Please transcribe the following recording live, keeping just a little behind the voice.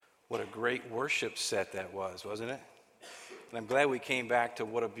What a great worship set that was, wasn't it? And I'm glad we came back to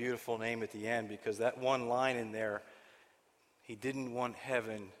what a beautiful name at the end, because that one line in there, he didn't want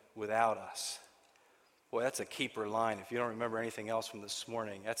heaven without us. Boy, that's a keeper line. If you don't remember anything else from this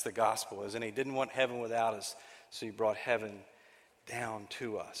morning, that's the gospel, isn't it? He didn't want heaven without us, so he brought heaven down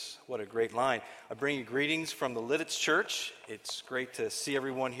to us. What a great line. I bring you greetings from the Lidditz Church. It's great to see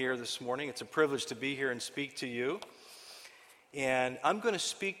everyone here this morning. It's a privilege to be here and speak to you. And I'm going to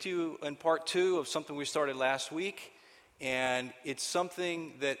speak to you in part 2 of something we started last week. And it's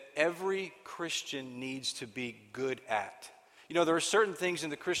something that every Christian needs to be good at. You know, there are certain things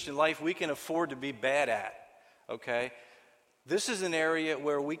in the Christian life we can afford to be bad at, okay? This is an area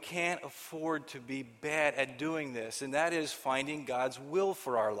where we can't afford to be bad at doing this, and that is finding God's will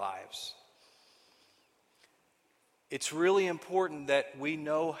for our lives. It's really important that we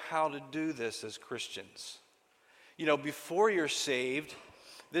know how to do this as Christians. You know, before you're saved,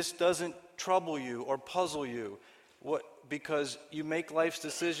 this doesn't trouble you or puzzle you. Because you make life's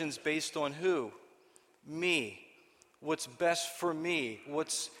decisions based on who? Me. What's best for me?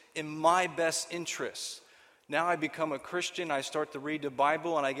 What's in my best interests? Now I become a Christian, I start to read the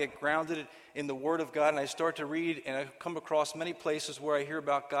Bible, and I get grounded in the Word of God, and I start to read, and I come across many places where I hear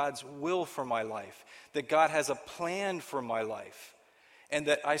about God's will for my life, that God has a plan for my life, and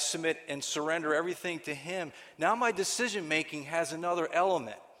that I submit and surrender everything to Him. Now my decision-making has another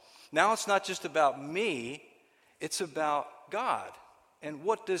element. Now it's not just about me, it's about God. And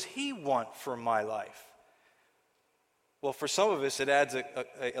what does He want for my life? Well, for some of us, it adds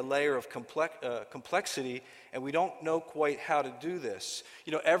a layer of complexity, and we don't know quite how to do this.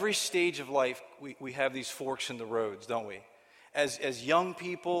 You know, every stage of life, we have these forks in the roads, don't we? As young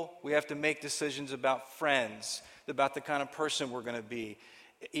people, we have to make decisions about friends, about the kind of person we're going to be.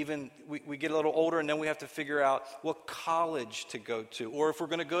 Even we get a little older, and then we have to figure out what college to go to. Or if we're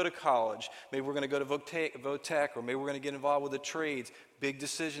going to go to college, maybe we're going to go to Votech, or maybe we're going to get involved with the trades. Big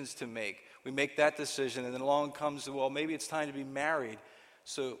decisions to make. We make that decision, and then along comes, well, maybe it's time to be married.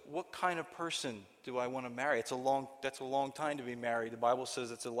 So what kind of person do I want to marry? That's a long time to be married. The Bible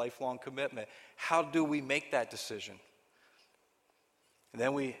says it's a lifelong commitment. How do we make that decision? And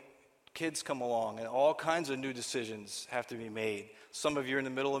then kids come along, and all kinds of new decisions have to be made. Some of you are in the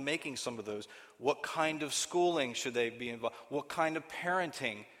middle of making some of those. What kind of schooling should they be involved? What kind of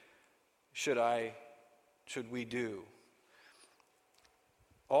parenting should we do?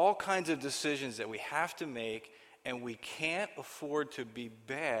 All kinds of decisions that we have to make, and we can't afford to be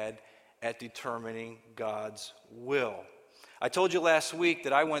bad at determining God's will. I told you last week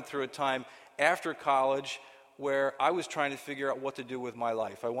that I went through a time after college where I was trying to figure out what to do with my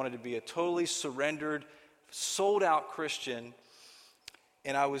life. I wanted to be a totally surrendered, sold-out Christian,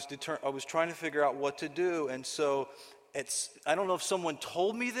 and I was trying to figure out what to do. And so I don't know if someone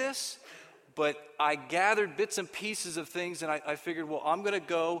told me this, but I gathered bits and pieces of things, and I figured, well, I'm going to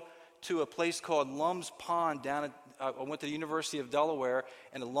go to a place called Lum's Pond I went to the University of Delaware,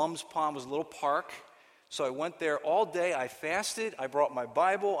 and the Lum's Pond was a little park. So I went there all day. I fasted. I brought my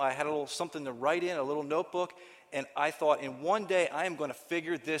Bible. I had a little something to write in, a little notebook, and I thought, in one day, I am going to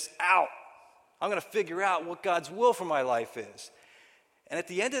figure this out. I'm going to figure out what God's will for my life is. And at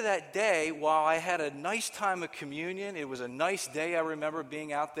the end of that day, while I had a nice time of communion, it was a nice day. I remember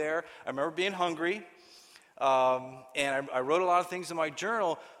being out there. I remember being hungry. And I wrote a lot of things in my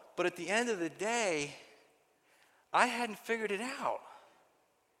journal. But at the end of the day, I hadn't figured it out.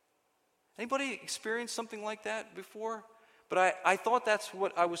 Anybody experienced something like that before? But I thought that's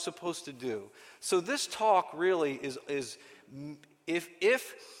what I was supposed to do. So this talk really is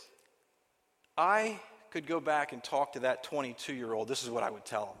if I could go back and talk to that 22-year-old, this is what I would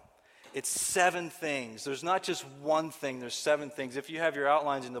tell him. It's 7 things. There's not just one thing, there's 7 things. If you have your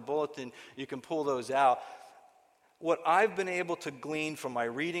outlines in the bulletin, you can pull those out. What I've been able to glean from my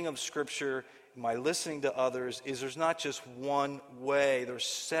reading of Scripture, my listening to others, is there's not just one way, there's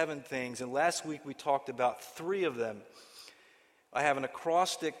 7 things. And last week we talked about 3 of them. I have an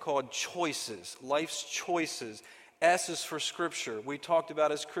acrostic called choices, life's choices. S is for Scripture. We talked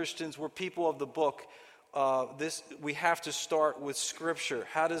about as Christians, we're people of the book. We have to start with Scripture.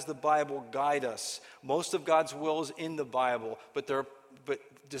 How does the Bible guide us? Most of God's will is in the Bible, but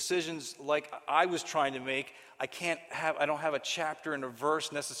decisions like I was trying to make, I don't have a chapter and a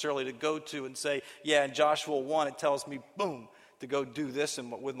verse necessarily to go to and say, yeah, in Joshua 1 it tells me, boom, to go do this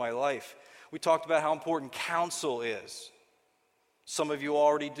with my life. We talked about how important counsel is. Some of you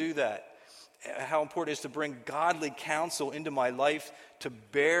already do that. How important it is to bring godly counsel into my life to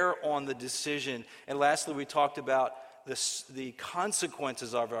bear on the decision. And lastly, we talked about the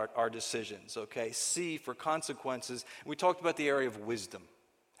consequences of our decisions, okay? C for consequences. We talked about the area of wisdom.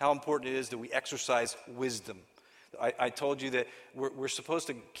 how important it is that we exercise wisdom. I told you that we're supposed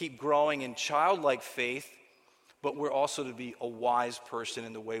to keep growing in childlike faith, but we're also to be a wise person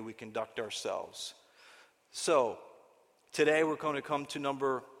in the way we conduct ourselves. So, today we're going to come to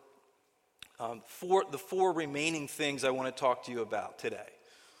number the four remaining things I want to talk to you about today.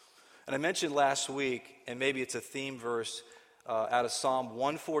 And I mentioned last week, and maybe it's a theme verse out of Psalm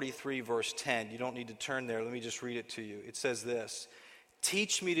 143, verse 10. You don't need to turn there. Let me just read it to you. It says this: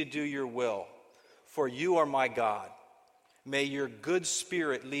 "Teach me to do your will, for you are my God. May your good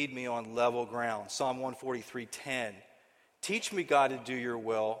spirit lead me on level ground." Psalm 143:10. Teach me, God, to do your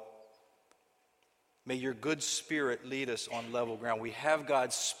will. May your good spirit lead us on level ground. We have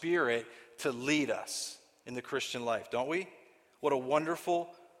God's spirit to lead us in the Christian life, don't we? What a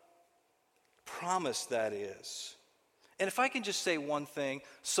wonderful promise that is. And if I can just say one thing,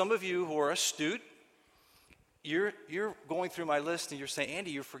 some of you who are astute, you're going through my list and you're saying,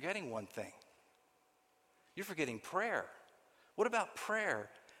 Andy, you're forgetting one thing. You're forgetting prayer. What about prayer?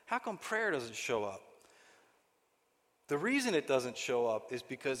 How come prayer doesn't show up? The reason it doesn't show up is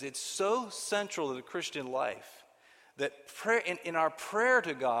because it's so central to the Christian life that prayer, in our prayer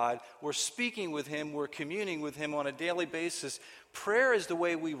to God, we're speaking with Him, we're communing with Him on a daily basis. Prayer is the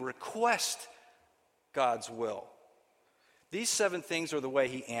way we request God's will. These 7 things are the way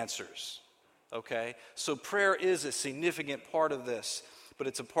He answers, okay? So prayer is a significant part of this, but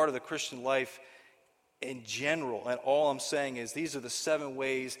it's a part of the Christian life in general. And all I'm saying is these are the 7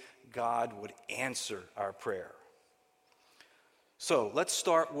 ways God would answer our prayer. So let's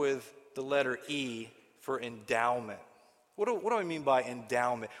start with the letter E for endowment. What do I mean by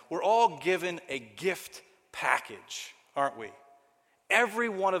endowment? We're all given a gift package, aren't we? Every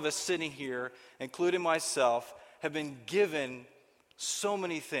one of us sitting here, including myself, have been given so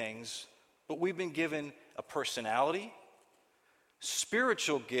many things, but we've been given a personality,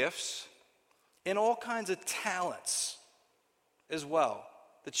 spiritual gifts, and all kinds of talents as well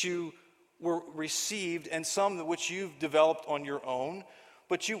that you were received, and some which you've developed on your own.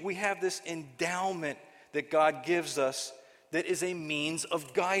 But we have this endowment that God gives us that is a means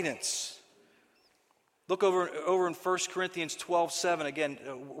of guidance. Look over in 1 Corinthians 12:7. Again,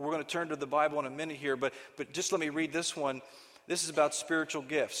 we're going to turn to the Bible in a minute here, but just let me read this one. This is about spiritual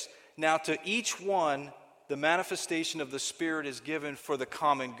gifts. "Now to each one, the manifestation of the Spirit is given for the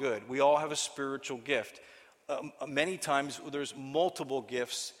common good." We all have a spiritual gift. Many times there's multiple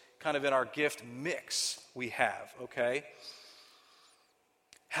gifts kind of in our gift mix we have, okay?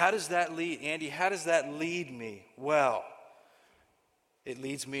 How does that lead, Andy? How does that lead me? Well, it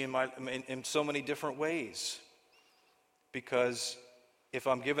leads me in so many different ways. Because if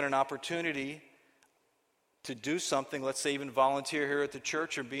I'm given an opportunity to do something, let's say even volunteer here at the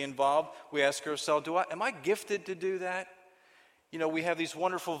church or be involved, we ask ourselves, am I gifted to do that? You know, we have these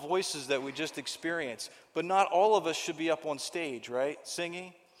wonderful voices that we just experienced, but not all of us should be up on stage, right?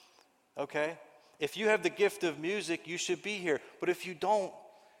 Singing, okay? If you have the gift of music, you should be here. But if you don't,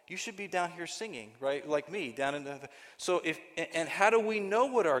 you should be down here singing, right? Like me, down in the... So and how do we know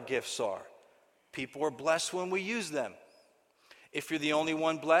what our gifts are? People are blessed when we use them. If you're the only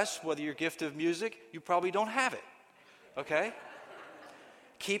one blessed, whether your gift of music, you probably don't have it, okay?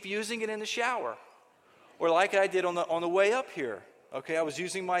 Keep using it in the shower. Or like I did on the way up here, okay? I was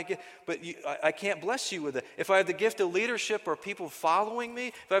using my gift, but I can't bless you with it. If I have the gift of leadership or people following me,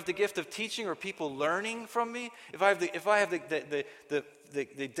 if I have the gift of teaching or people learning from me, if I have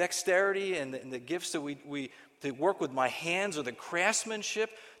the dexterity and the gifts that we to work with my hands or the craftsmanship,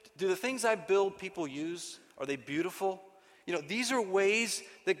 do the things I build people use? Are they beautiful? You know, these are ways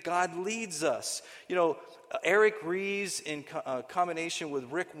that God leads us. You know, Eric Ries, in combination with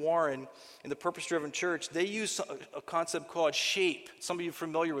Rick Warren in the Purpose Driven Church, they use a concept called SHAPE. Some of you are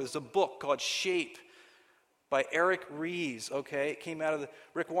familiar with it. There's a book called SHAPE by Eric Ries, okay? It came out of the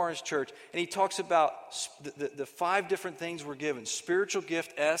Rick Warren's church. And he talks about the 5 different things we're given. Spiritual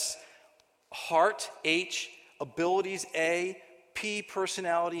gift, S. Heart, H. Abilities, A. P,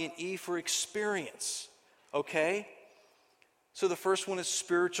 personality, and E for experience, okay? So the first one is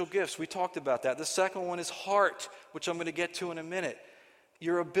spiritual gifts. We talked about that. The second one is heart, which I'm going to get to in a minute.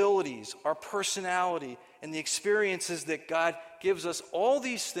 Your abilities, our personality, and the experiences that God gives us, all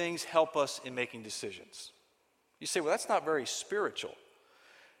these things help us in making decisions. You say, well, that's not very spiritual.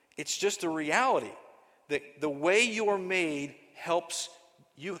 It's just a reality that the way you are made helps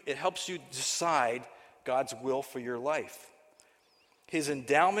you decide God's will for your life. His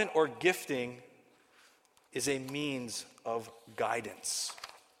endowment or gifting is a means of guidance.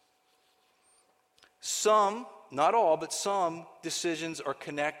 Some, not all, but some decisions are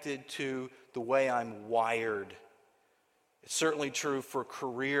connected to the way I'm wired. It's certainly true for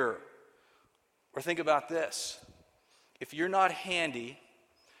career. Or think about this. If you're not handy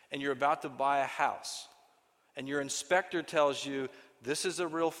and you're about to buy a house and your inspector tells you this is a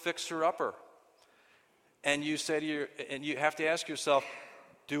real fixer-upper, and you say to and you have to ask yourself,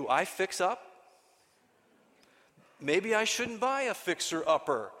 do I fix up? Maybe I shouldn't buy a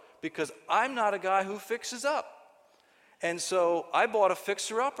fixer-upper because I'm not a guy who fixes up. And so I bought a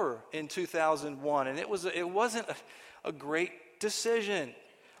fixer-upper in 2001, and it wasn't a great decision.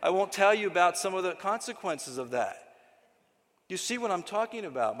 I won't tell you about some of the consequences of that. You see what I'm talking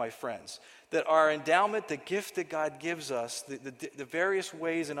about, my friends? That our endowment, the gift that God gives us, the various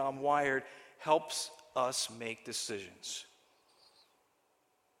ways in I'm wired, helps us make decisions.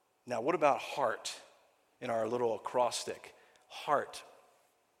 Now, what about heart in our little acrostic? Heart.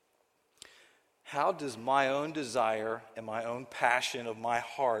 How does my own desire and my own passion of my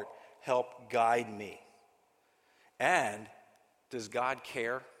heart help guide me? And does God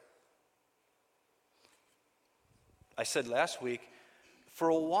care? I said last week, for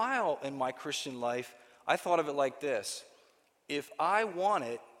a while in my Christian life, I thought of it like this. If I want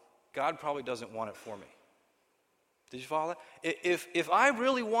it, God probably doesn't want it for me. Did you follow that? If I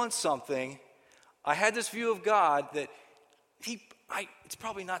really want something, I had this view of God that it's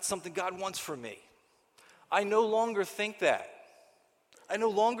probably not something God wants for me. I no longer think that. I no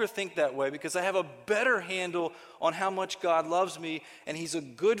longer think that way because I have a better handle on how much God loves me, and He's a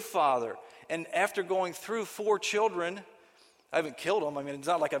good Father. And after going through 4 children, I haven't killed them. I mean, it's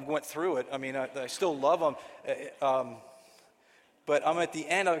not like I went through it. I mean, I still love them. But I'm at the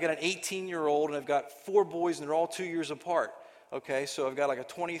end. I've got an 18-year-old, and I've got 4 boys, and they're all 2 years apart. Okay, so I've got like a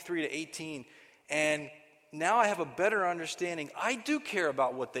 23 to 18. And now I have a better understanding. I do care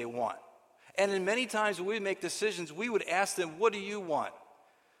about what they want. And in many times when we make decisions, we would ask them, what do you want?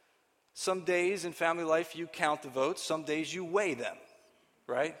 Some days in family life, you count the votes. Some days you weigh them,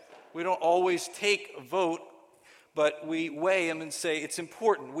 right? We don't always take a vote, but we weigh them and say, it's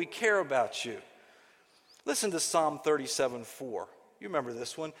important. We care about you. Listen to Psalm 37:4. You remember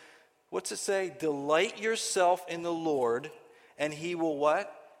this one. What's it say? Delight yourself in the Lord, and He will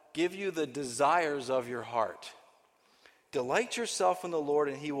what? Give you the desires of your heart. Delight yourself in the Lord,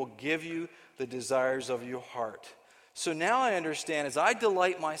 and He will give you the desires of your heart. So now I understand, as I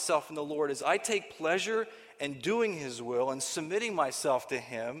delight myself in the Lord, as I take pleasure in doing His will and submitting myself to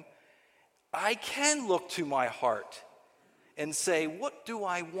Him, I can look to my heart and say, what do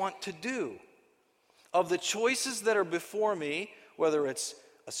I want to do? Of the choices that are before me, whether it's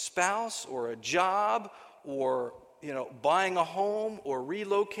a spouse or a job or buying a home or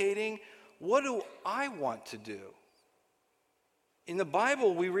relocating, what do I want to do? In the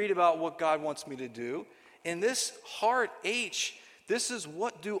Bible, we read about what God wants me to do. In this heart H, this is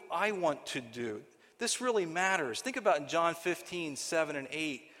what do I want to do. This really matters. Think about in John 15:7 and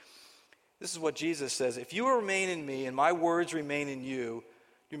 8. This is what Jesus says. If you remain in me and my words remain in you,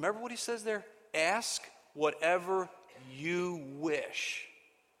 you remember what He says there? Ask whatever you wish.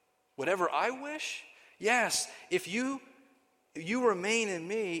 Whatever I wish? Yes, if you remain in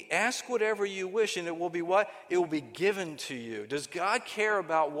me, ask whatever you wish, and it will be what? It will be given to you. Does God care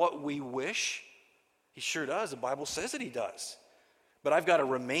about what we wish? He sure does. The Bible says that He does. But I've got to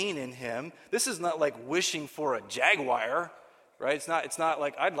remain in Him. This is not like wishing for a Jaguar, right? It's not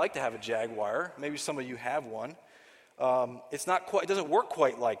like I'd like to have a Jaguar. Maybe some of you have one. It doesn't work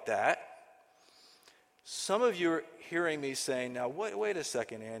quite like that. Some of you are hearing me saying, now wait a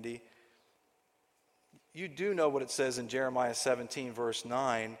second, Andy. You do know what it says in Jeremiah 17, verse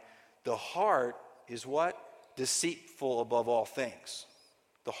 9. The heart is what? Deceitful above all things.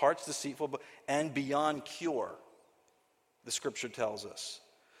 The heart's deceitful and beyond cure, the Scripture tells us.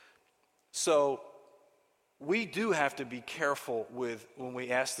 So we do have to be careful when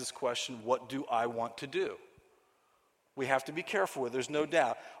we ask this question, what do I want to do? We have to be careful with it, there's no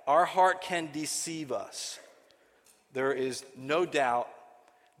doubt. Our heart can deceive us. There is no doubt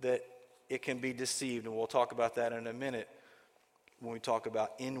that it can be deceived, and we'll talk about that in a minute when we talk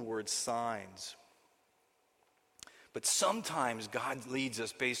about inward signs. But sometimes God leads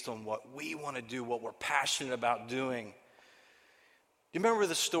us based on what we want to do, what we're passionate about doing. Do you remember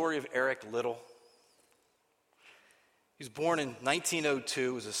the story of Eric Liddell? He was born in 1902. He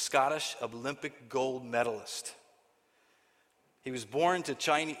was a Scottish Olympic gold medalist. He was born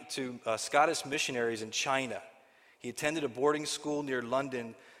to Scottish missionaries in China. He attended a boarding school near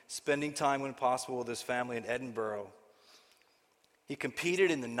London, spending time when possible with his family in Edinburgh. He competed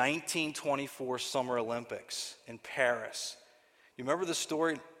in the 1924 Summer Olympics in Paris. You remember the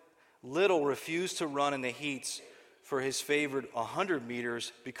story? Liddell refused to run in the heats for his favorite 100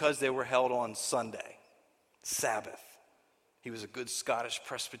 meters because they were held on Sunday, Sabbath. He was a good Scottish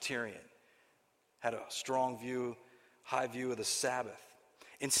Presbyterian, had a strong view, high view of the Sabbath.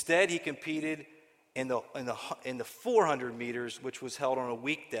 Instead, he competed in the 400 meters, which was held on a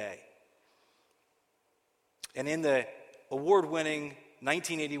weekday. And in the award-winning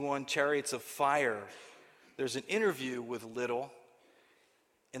 1981 Chariots of Fire, there's an interview with Little,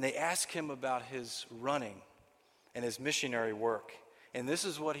 and they ask him about his running and his missionary work. And this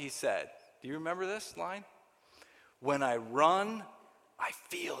is what he said. Do you remember this line? When I run, I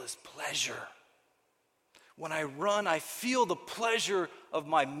feel his pleasure. When I run, I feel the pleasure of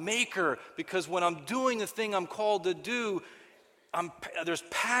my Maker, because when I'm doing the thing I'm called to do, there's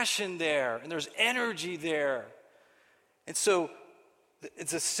passion there and there's energy there. And so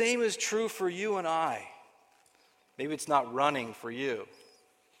it's the same is true for you and I. Maybe it's not running for you,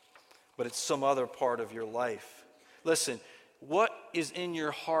 but it's some other part of your life. Listen, what is in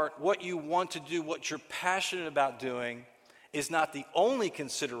your heart, what you want to do, what you're passionate about doing, is not the only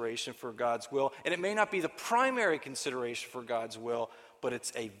consideration for God's will, and it may not be the primary consideration for God's will, but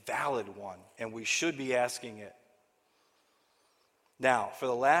it's a valid one, and we should be asking it. Now, for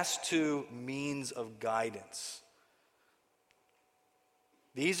the last two means of guidance.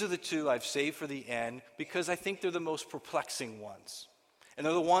 These are the two I've saved for the end because I think they're the most perplexing ones. And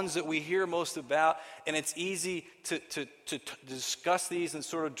they're the ones that we hear most about, and it's easy to discuss these in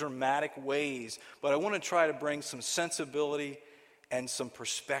sort of dramatic ways. But I want to try to bring some sensibility and some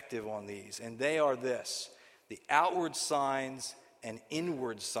perspective on these. And they are this: the outward signs and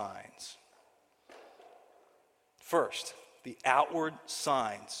inward signs. First, the outward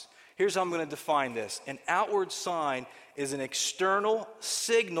signs. Here's how I'm going to define this. An outward sign is an external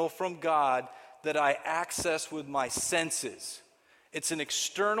signal from God that I access with my senses. It's an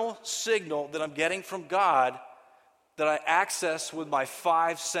external signal that I'm getting from God that I access with my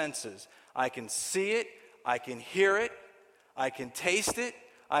five senses. I can see it, I can hear it, I can taste it,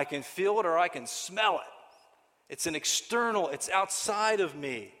 I can feel it, or I can smell it. It's an external, it's outside of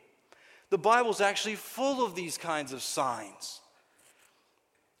me. The Bible's actually full of these kinds of signs.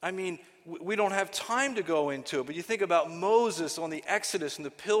 I mean, we don't have time to go into it, but you think about Moses on the Exodus and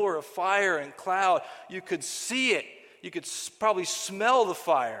the pillar of fire and cloud. You could see it. You could probably smell the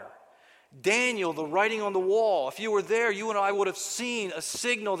fire. Daniel, the writing on the wall. If you were there, you and I would have seen a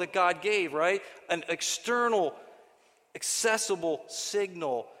signal that God gave, right? An external, accessible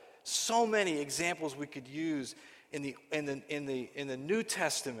signal. So many examples we could use in the New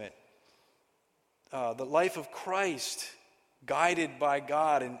Testament. The life of Christ, guided by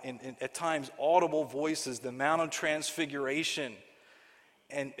God, and at times audible voices. The Mount of Transfiguration,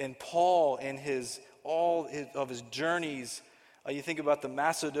 and Paul and all of his journeys. You think about the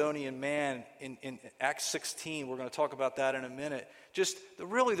Macedonian man in Acts 16. We're going to talk about that in a minute.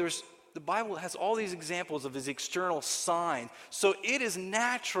 The Bible has all these examples of his external signs. So it is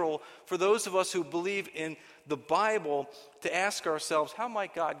natural for those of us who believe in the Bible to ask ourselves, how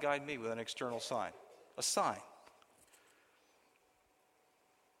might God guide me with an external sign? A sign.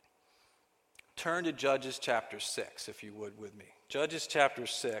 Turn to Judges chapter 6, if you would, with me. Judges chapter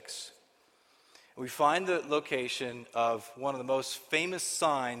 6. We find the location of one of the most famous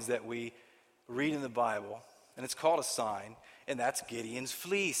signs that we read in the Bible, and it's called a sign, and that's Gideon's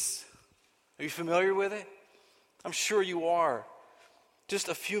fleece. Are you familiar with it? I'm sure you are. Just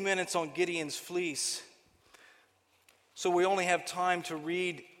a few minutes on Gideon's fleece. So we only have time to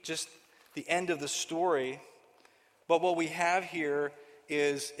read just the end of the story, but what we have here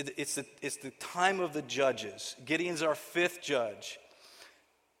is it's the time of the judges. Gideon's our fifth judge.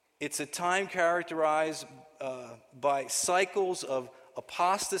 It's a time characterized by cycles of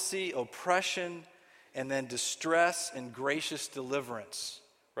apostasy, oppression, and then distress and gracious deliverance,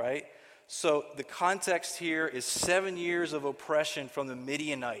 right? So the context here is 7 years of oppression from the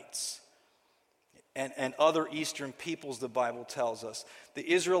Midianites and other eastern peoples, the Bible tells us.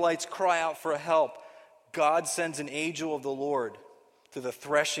 The Israelites cry out for help. God sends an angel of the Lord to the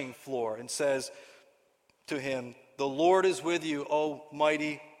threshing floor and says to him, "The Lord is with you, O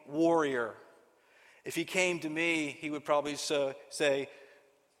mighty warrior." If he came to me, he would probably say,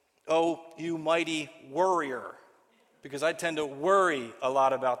 "Oh, you mighty worrier," because I tend to worry a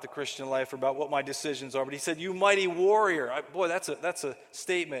lot about the Christian life or about what my decisions are. But he said, "You mighty warrior." Boy, that's a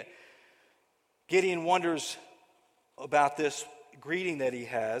statement. Gideon wonders about this greeting that he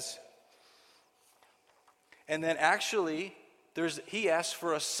has. And then actually, he asks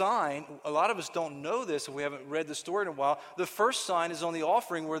for a sign. A lot of us don't know this, and we haven't read the story in a while. The first sign is on the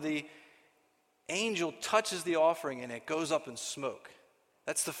offering, where the angel touches the offering and it goes up in smoke.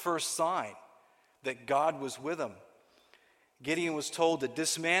 That's the first sign that God was with him. Gideon was told to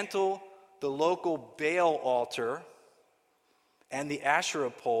dismantle the local Baal altar and the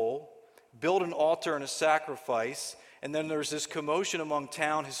Asherah pole, build an altar and a sacrifice. And then there's this commotion among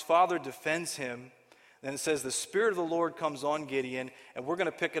town. His father defends him. Then it says the Spirit of the Lord comes on Gideon, and we're going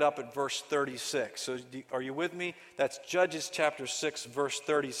to pick it up at verse 36. So are you with me? That's Judges chapter 6, verse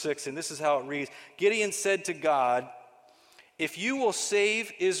 36, and this is how it reads. Gideon said to God, if you will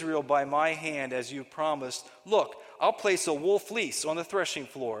save Israel by my hand as you promised, look, I'll place a wool fleece on the threshing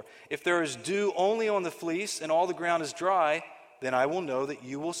floor. If there is dew only on the fleece and all the ground is dry, then I will know that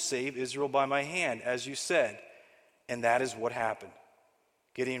you will save Israel by my hand, as you said. And that is what happened.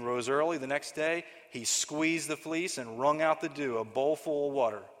 Gideon rose early the next day. He squeezed the fleece and wrung out the dew, a bowl full of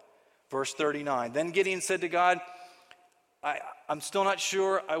water. Verse 39. Then Gideon said to God, I'm still not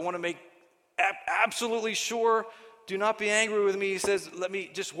sure. I want to make absolutely sure. Do not be angry with me. He says, let me,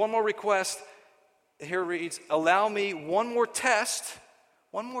 just one more request. Here it reads, allow me one more test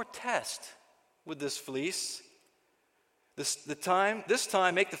with this fleece. This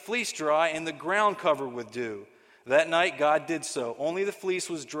time, make the fleece dry and the ground covered with dew. That night, God did so. Only the fleece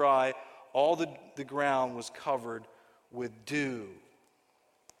was dry. All the ground was covered with dew.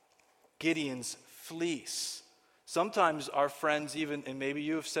 Gideon's fleece. Sometimes our friends even, and maybe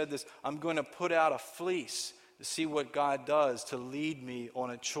you have said this, I'm going to put out a fleece to see what God does to lead me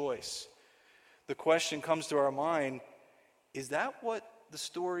on a choice. The question comes to our mind, is that what the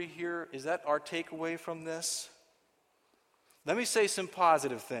story here, is that our takeaway from this? Let me say some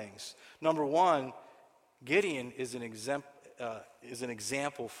positive things. Number one, Gideon is an example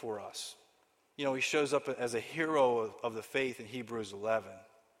for us. You know, he shows up as a hero of the faith in Hebrews 11.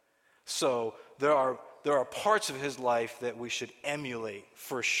 So there are parts of his life that we should emulate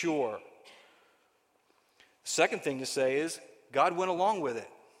for sure. Second thing to say is God went along with it.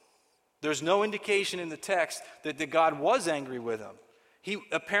 There's no indication in the text that God was angry with him. He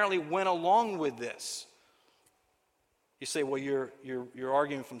apparently went along with this. You say, well, you're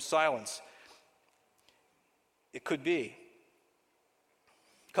arguing from silence. It could be.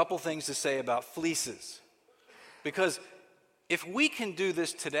 A couple things to say about fleeces. Because if we can do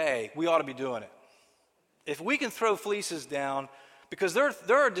this today, we ought to be doing it. If we can throw fleeces down, because there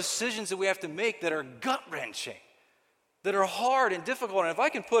are decisions that we have to make that are gut-wrenching, that are hard and difficult. And if I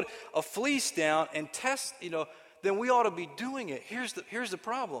can put a fleece down and test, then we ought to be doing it. Here's the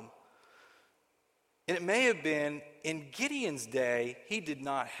problem. And it may have been in Gideon's day, he did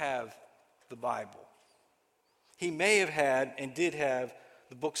not have the Bible. He may have had and did have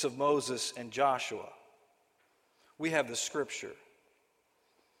the books of Moses and Joshua. We have the scripture.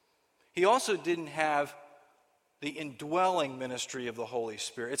 He also didn't have the indwelling ministry of the Holy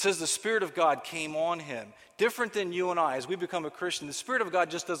Spirit. It says the Spirit of God came on him. Different than you and I, as we become a Christian, the Spirit of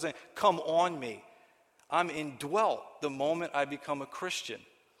God just doesn't come on me. I'm indwelt the moment I become a Christian.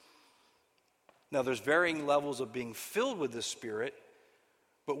 Now, there's varying levels of being filled with the Spirit,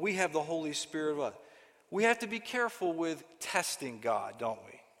 but we have the Holy Spirit of us. We have to be careful with testing God, don't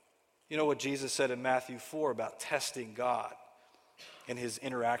we? You know what Jesus said in Matthew 4 about testing God and his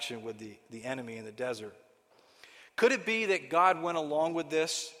interaction with the enemy in the desert. Could it be that God went along with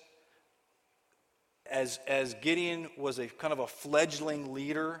this as Gideon was a kind of a fledgling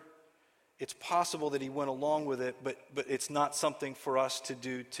leader? It's possible that he went along with it, but it's not something for us to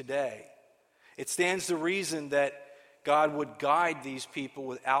do today. It stands to reason that God would guide these people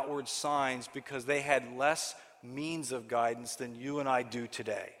with outward signs because they had less means of guidance than you and I do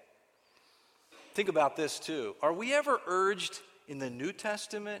today. Think about this too. Are we ever urged in the New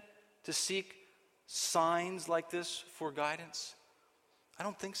Testament to seek signs like this for guidance? I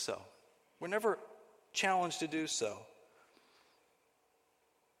don't think so. We're never challenged to do so.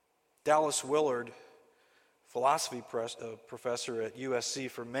 Dallas Willard, philosophy professor at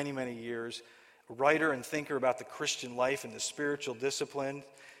USC for many, many years, writer and thinker about the Christian life and the spiritual discipline,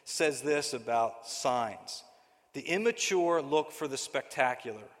 says this about signs. The immature look for the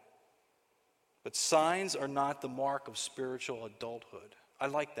spectacular, but signs are not the mark of spiritual adulthood. I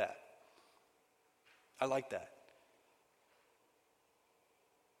like that.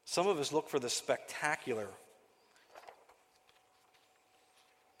 Some of us look for the spectacular,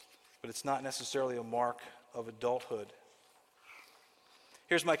 but it's not necessarily a mark of adulthood.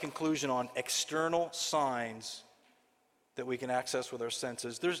 Here's my conclusion on external signs that we can access with our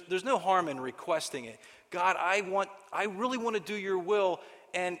senses. There's no harm in requesting it. God, I really want to do your will,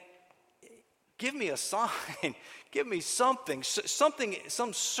 and give me a sign. Give me something,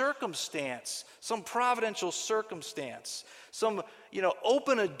 some circumstance, some providential circumstance,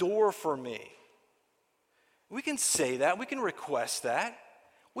 open a door for me. We can say that. We can request that.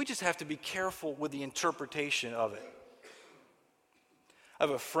 We just have to be careful with the interpretation of it. I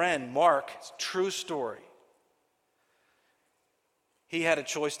have a friend, Mark, true story. he had a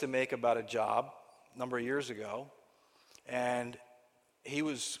choice to make about a job a number of years ago, and he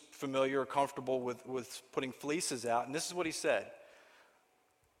was familiar or comfortable with putting fleeces out, and this is what he said.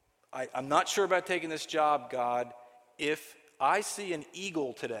 I'm not sure about taking this job, God. If I see an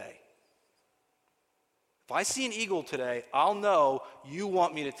eagle today, I'll know you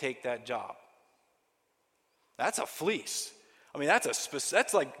want me to take that job. That's a fleece. I mean, that's a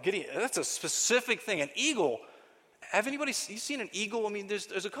specific thing. An eagle. Have anybody you seen an eagle? I mean,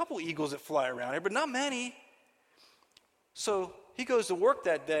 there's a couple eagles that fly around here, but not many. So he goes to work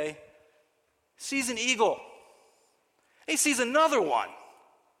that day, sees an eagle. He sees another one.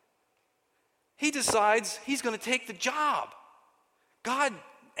 He decides he's going to take the job. God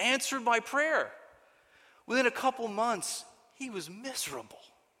answered my prayer. Within a couple months, he was miserable.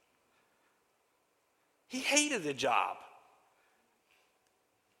 He hated the job.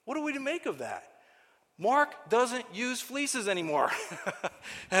 What are we to make of that? Mark doesn't use fleeces anymore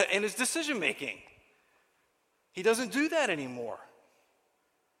in his decision making. He doesn't do that anymore.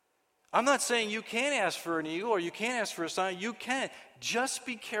 I'm not saying you can't ask for an eagle or you can't ask for a sign. You can. Just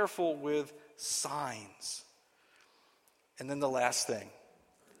be careful with signs. And then the last thing,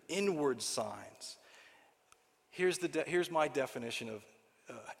 inward signs. Here's my definition of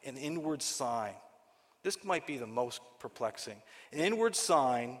an inward sign. This might be the most perplexing. An inward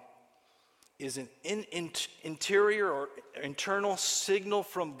sign is an interior or internal signal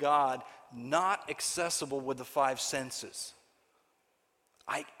from God not accessible with the five senses.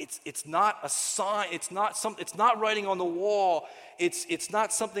 It's not a sign. It's not writing on the wall. It's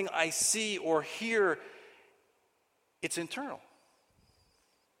not something I see or hear. It's internal.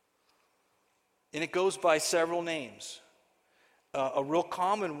 And it goes by several names. A real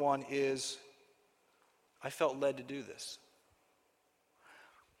common one is, I felt led to do this.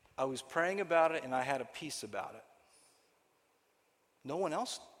 I was praying about it and I had a peace about it. No one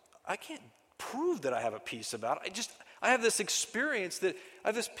else, I can't prove that I have a peace about it. I have this experience that I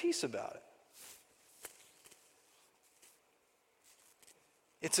have this peace about it.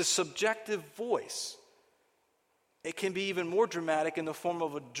 It's a subjective voice. It can be even more dramatic in the form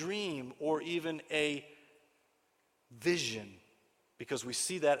of a dream or even a vision, because we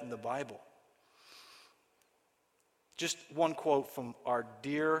see that in the Bible. Just one quote from our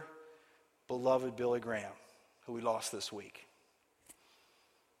dear, beloved Billy Graham, who we lost this week.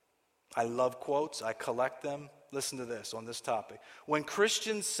 I love quotes. I collect them. Listen to this on this topic. When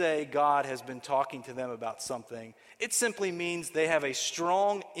Christians say God has been talking to them about something, it simply means they have a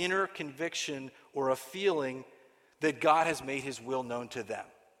strong inner conviction or a feeling that God has made his will known to them.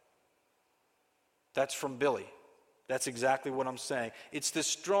 That's from Billy. That's exactly what I'm saying. It's this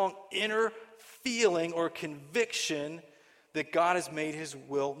strong inner feeling or conviction that God has made his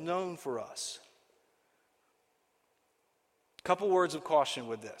will known for us. A couple words of caution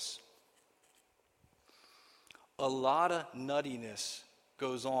with this. A lot of nuttiness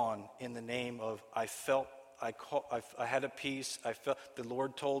goes on in the name of I had a peace, I felt the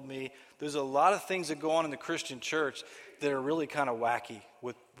Lord told me. There's a lot of things that go on in the Christian church that are really kind of wacky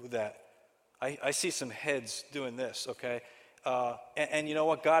with that. I see some heads doing this, okay? And you know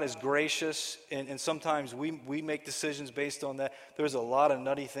what? God is gracious, and sometimes we make decisions based on that. There's a lot of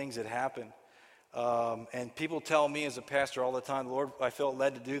nutty things that happen. And people tell me as a pastor all the time, Lord, I felt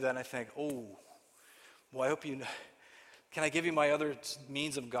led to do that, and I think, oh, well, I hope you know. Can I give you my other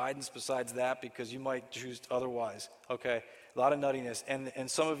means of guidance besides that? Because you might choose otherwise. Okay, a lot of nuttiness. And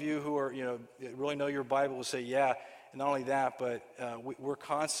some of you who are, really know your Bible will say, yeah, and not only that, but we're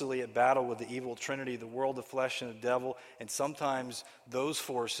constantly at battle with the evil trinity, the world, the flesh, and the devil. And sometimes those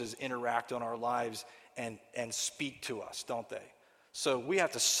forces interact on our lives and speak to us, don't they? So we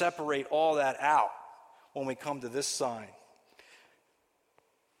have to separate all that out when we come to this sign.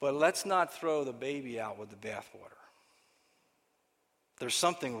 But let's not throw the baby out with the bathwater. There's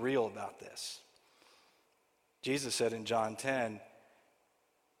something real about this. Jesus said in John 10,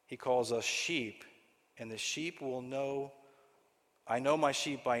 he calls us sheep, and the sheep will know, I know my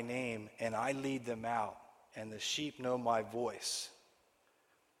sheep by name, and I lead them out, and the sheep know my voice.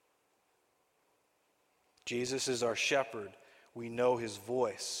 Jesus is our shepherd. We know his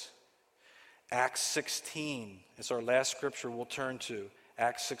voice. Acts 16 is our last scripture we'll turn to.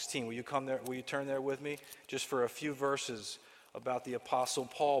 Acts 16. Will you come there? Will you turn there with me? Just for a few verses about the Apostle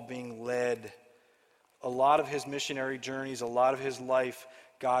Paul being led. A lot of his missionary journeys, a lot of his life,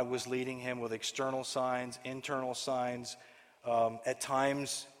 God was leading him with external signs, internal signs. At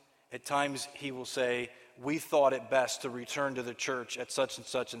times he will say, we thought it best to return to the church at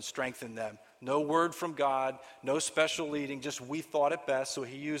such and strengthen them. No word from God, no special leading, just we thought it best. So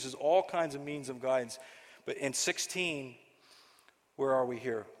he uses all kinds of means of guidance. But in 16, Where are we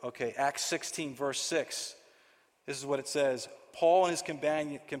here? Okay, Acts 16, verse 6. This is what it says. Paul and his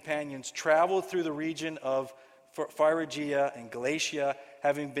companions traveled through the region of Phrygia and Galatia,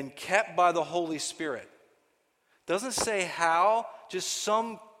 having been kept by the Holy Spirit. Doesn't say how, just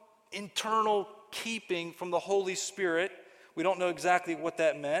some internal keeping from the Holy Spirit. We don't know exactly what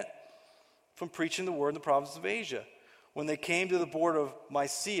that meant. From preaching the word in the province of Asia. When they came to the border of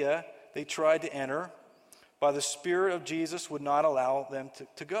Mysia, they tried to enter. By the Spirit of Jesus would not allow them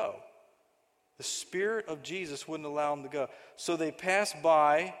to go. The Spirit of Jesus wouldn't allow them to go. So they passed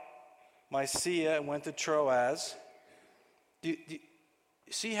by Mysia and went to Troas. Do you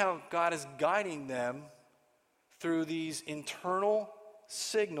see how God is guiding them through these internal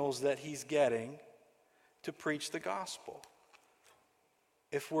signals that he's getting to preach the gospel?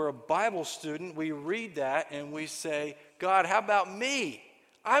 If we're a Bible student, we read that and we say, God, how about me?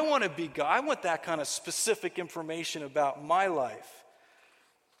 I want to be God. I want that kind of specific information about my life.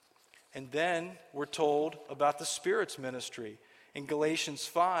 And then we're told about the Spirit's ministry. In Galatians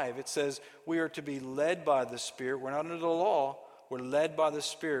 5, it says we are to be led by the Spirit. We're not under the law. We're led by the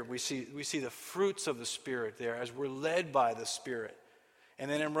Spirit. We see the fruits of the Spirit there as we're led by the Spirit.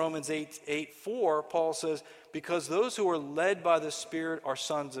 And then in Romans 8:4, Paul says, because those who are led by the Spirit are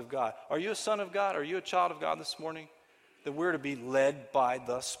sons of God. Are you a son of God? Are you a child of God this morning? That we're to be led by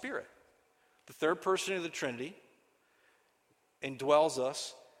the Spirit. The third person of the Trinity indwells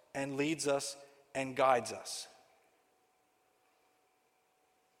us and leads us and guides us.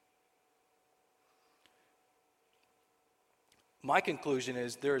 My conclusion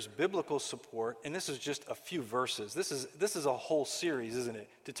is there is biblical support, and this is just a few verses. This is a whole series, isn't it,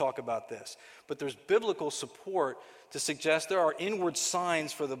 to talk about this. But there's biblical support to suggest there are inward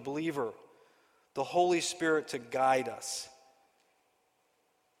signs for the believer, the Holy Spirit to guide us,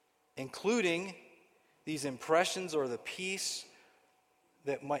 including these impressions or the peace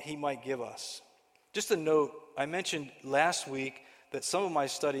that he might give us. Just a note, I mentioned last week that some of my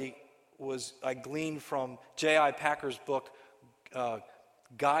study I gleaned from J.I. Packer's book,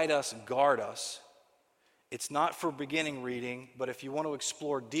 Guide Us, Guard Us. It's not for beginning reading, but if you want to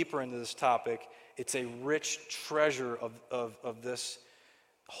explore deeper into this topic, it's a rich treasure of this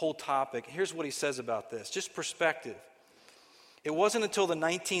whole topic. Here's what he says about this, just perspective. It wasn't until the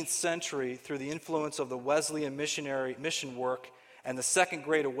 19th century, through the influence of the Wesleyan mission work and the Second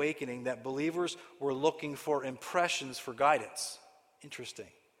Great Awakening, that believers were looking for impressions for guidance. Interesting.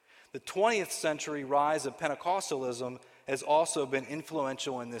 The 20th century rise of Pentecostalism has also been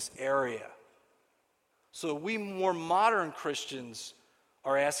influential in this area. So we more modern Christians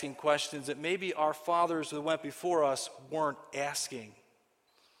are asking questions that maybe our fathers who went before us weren't asking.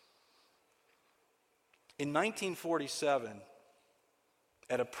 In 1947,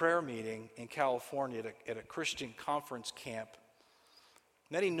 at a prayer meeting in California at a Christian conference camp,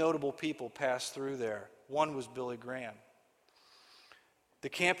 many notable people passed through there. One was Billy Graham. The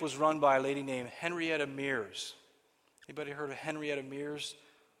camp was run by a lady named Henrietta Mears. Anybody heard of Henrietta Mears?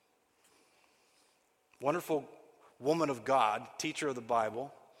 Wonderful woman of God, teacher of the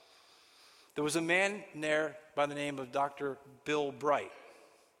Bible. There was a man there by the name of Dr. Bill Bright.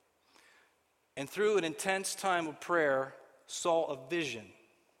 And through an intense time of prayer, saw a vision.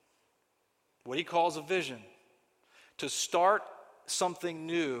 What he calls a vision. To start something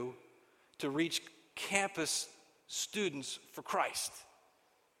new to reach campus students for Christ.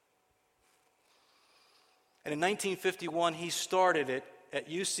 And in 1951, he started it at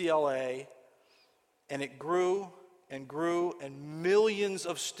UCLA, and it grew and grew, and millions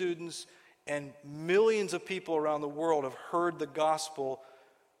of students and millions of people around the world have heard the gospel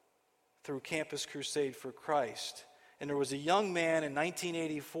through Campus Crusade for Christ. And there was a young man in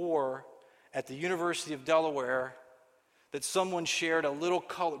 1984 at the University of Delaware that someone shared a little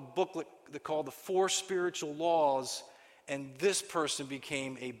colored booklet called The Four Spiritual Laws, and this person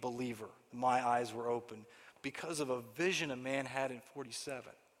became a believer. My eyes were open because of a vision a man had in 47.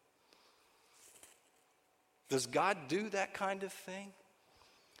 Does God do that kind of thing?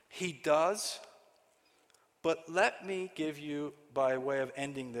 He does. But let me give you, by way of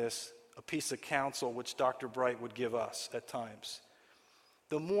ending this, a piece of counsel which Dr. Bright would give us at times.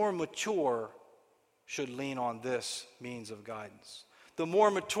 The more mature should lean on this means of guidance. The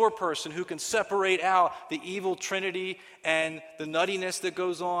more mature person who can separate out the evil trinity and the nuttiness that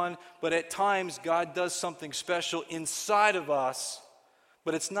goes on, but at times God does something special inside of us,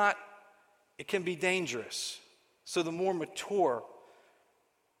 but it can be dangerous. So the more mature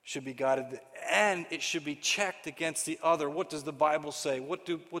should be guided, and it should be checked against the other. What does the Bible say? What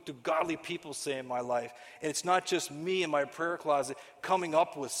do godly people say in my life? And it's not just me in my prayer closet coming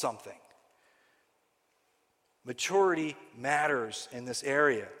up with something. Maturity matters in this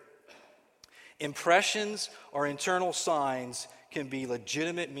area. Impressions or internal signs can be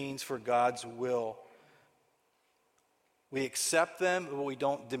legitimate means for God's will. We accept them, but we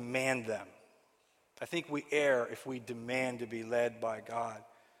don't demand them. I think we err if we demand to be led by God.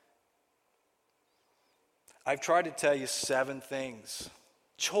 I've tried to tell you 7 things,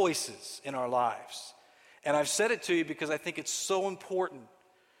 choices in our lives. And I've said it to you because I think it's so important.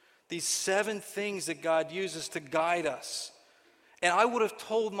 These 7 things that God uses to guide us. And I would have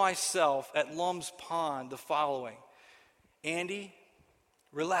told myself at Lum's Pond the following: Andy,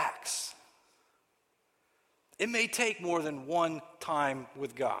 relax. It may take more than one time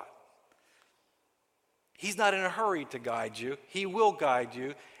with God. He's not in a hurry to guide you. He will guide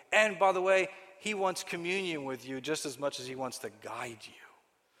you. And by the way, he wants communion with you just as much as he wants to guide you.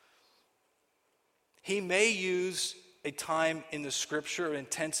 He may use a time in the Scripture,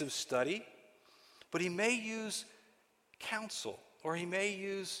 intensive study, but he may use counsel, or he may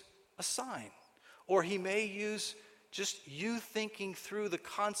use a sign, or he may use just you thinking through the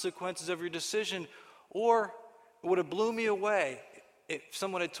consequences of your decision. Or it would have blew me away if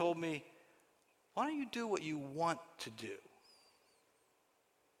someone had told me, why don't you do what you want to do?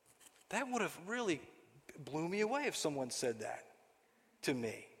 That would have really blew me away if someone said that to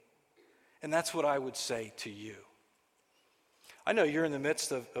me. And that's what I would say to you. I know you're in the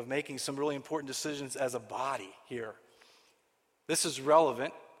midst of making some really important decisions as a body here. This is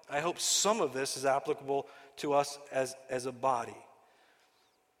relevant. I hope some of this is applicable to us as a body.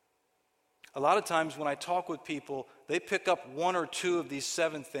 A lot of times when I talk with people, they pick up 1 or 2 of these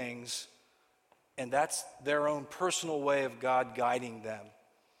 7 things, and that's their own personal way of God guiding them.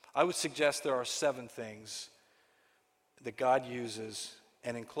 I would suggest there are 7 things that God uses,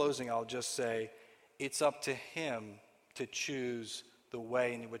 and in closing, I'll just say, it's up to him to choose the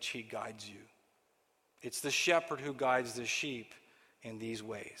way in which he guides you. It's the shepherd who guides the sheep in these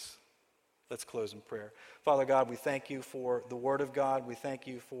ways. Let's close in prayer. Father God, we thank you for the Word of God. We thank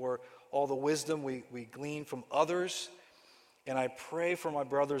you for all the wisdom we glean from others. And I pray for my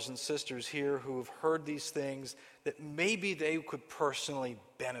brothers and sisters here who have heard these things, that maybe they could personally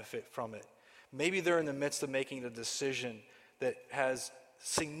benefit from it. Maybe they're in the midst of making a decision that has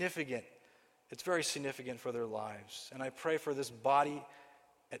it's very significant for their lives. And I pray for this body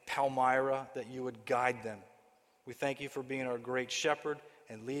at Palmyra that you would guide them. We thank you for being our great shepherd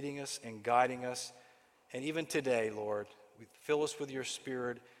and leading us and guiding us. And even today, Lord, fill us with your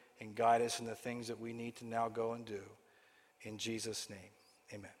Spirit and guide us in the things that we need to now go and do. In Jesus' name,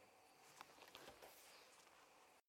 amen.